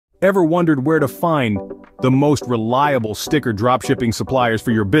Ever wondered where to find the most reliable sticker dropshipping suppliers for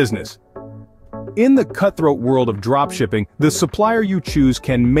your business? In the cutthroat world of dropshipping, the supplier you choose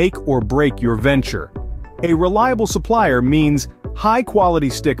can make or break your venture. A reliable supplier means high-quality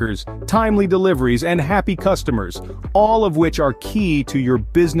stickers, timely deliveries, and happy customers, all of which are key to your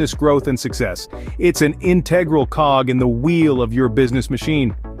business growth and success. It's an integral cog in the wheel of your business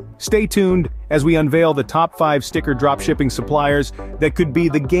machine. Stay tuned as we unveil the top 5 sticker dropshipping suppliers that could be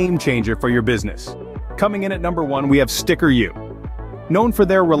the game changer for your business. Coming in at number 1, we have Sticker U. Known for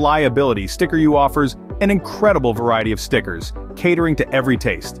their reliability, Sticker U offers an incredible variety of stickers, catering to every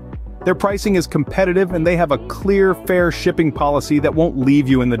taste. Their pricing is competitive and they have a clear, fair shipping policy that won't leave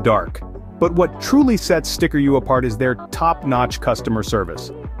you in the dark. But what truly sets Sticker U apart is their top-notch customer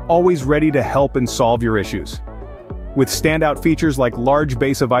service, always ready to help and solve your issues. With standout features like large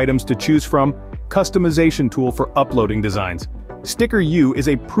base of items to choose from, customization tool for uploading designs, Sticker U is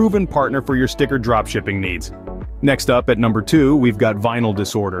a proven partner for your sticker dropshipping needs. Next up at number 2, we've got Vinyl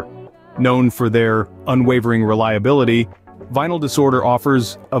Disorder. Known for their unwavering reliability, Vinyl Disorder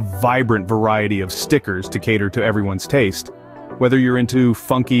offers a vibrant variety of stickers to cater to everyone's taste. Whether you're into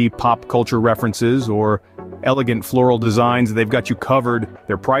funky pop culture references or elegant floral designs, they've got you covered.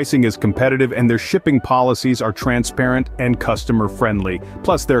 Their pricing is competitive and their shipping policies are transparent and customer-friendly.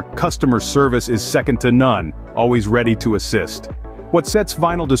 Plus, their customer service is second to none, always ready to assist. What sets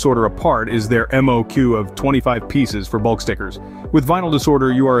Vinyl Disorder apart is their MOQ of 25 pieces for bulk stickers. With Vinyl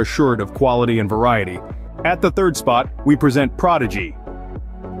Disorder, you are assured of quality and variety. At the third spot, we present Prodigy.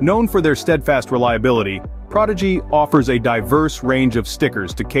 Known for their steadfast reliability, Prodigy offers a diverse range of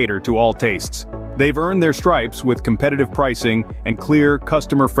stickers to cater to all tastes. They've earned their stripes with competitive pricing and clear,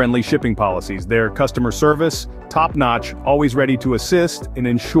 customer-friendly shipping policies. Their customer service, top-notch, always ready to assist and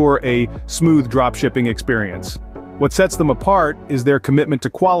ensure a smooth dropshipping experience. What sets them apart is their commitment to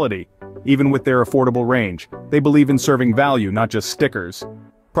quality. Even with their affordable range, they believe in serving value, not just stickers.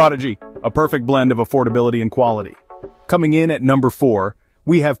 Prodigy, a perfect blend of affordability and quality. Coming in at number 4,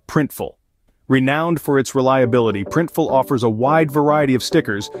 we have Printful. Renowned for its reliability, Printful offers a wide variety of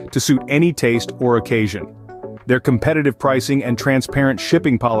stickers to suit any taste or occasion. Their competitive pricing and transparent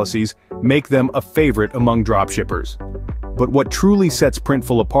shipping policies make them a favorite among dropshippers. But what truly sets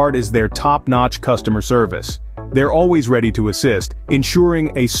Printful apart is their top-notch customer service. They're always ready to assist,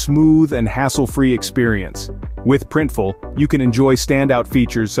 ensuring a smooth and hassle-free experience. With Printful, you can enjoy standout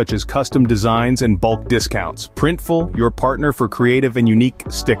features such as custom designs and bulk discounts. Printful, your partner for creative and unique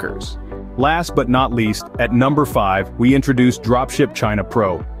stickers. Last but not least, at number 5, we introduce Dropship China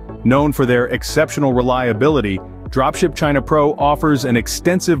Pro. Known for their exceptional reliability, Dropship China Pro offers an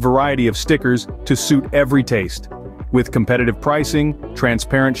extensive variety of stickers to suit every taste. With competitive pricing,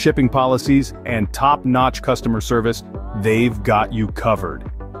 transparent shipping policies, and top-notch customer service, they've got you covered.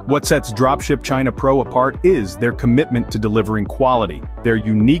 What sets Dropship China Pro apart is their commitment to delivering quality, their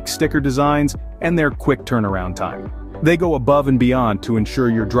unique sticker designs, and their quick turnaround time. They go above and beyond to ensure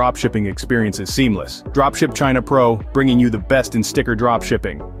your dropshipping experience is seamless. Dropship China Pro, bringing you the best in sticker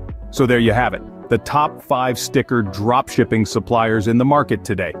dropshipping. So there you have it, the top 5 sticker dropshipping suppliers in the market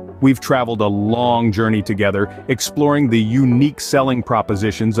today. We've traveled a long journey together, exploring the unique selling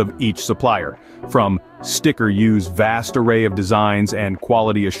propositions of each supplier. From Sticker U's vast array of designs and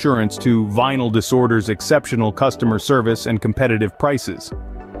quality assurance to Vinyl Disorder's exceptional customer service and competitive prices.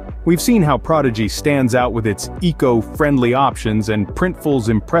 We've seen how Prodigy stands out with its eco-friendly options and Printful's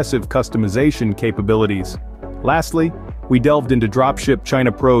impressive customization capabilities. Lastly, we delved into Dropship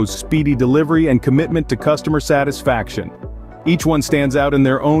China Pro's speedy delivery and commitment to customer satisfaction. Each one stands out in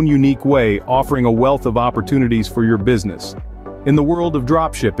their own unique way, offering a wealth of opportunities for your business. In the world of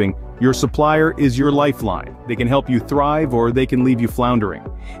dropshipping, your supplier is your lifeline. They can help you thrive or they can leave you floundering.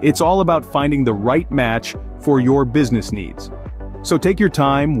 It's all about finding the right match for your business needs. So take your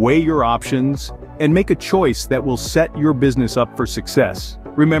time, weigh your options, and make a choice that will set your business up for success.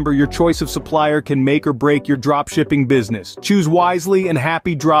 Remember, your choice of supplier can make or break your dropshipping business. Choose wisely and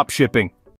happy dropshipping.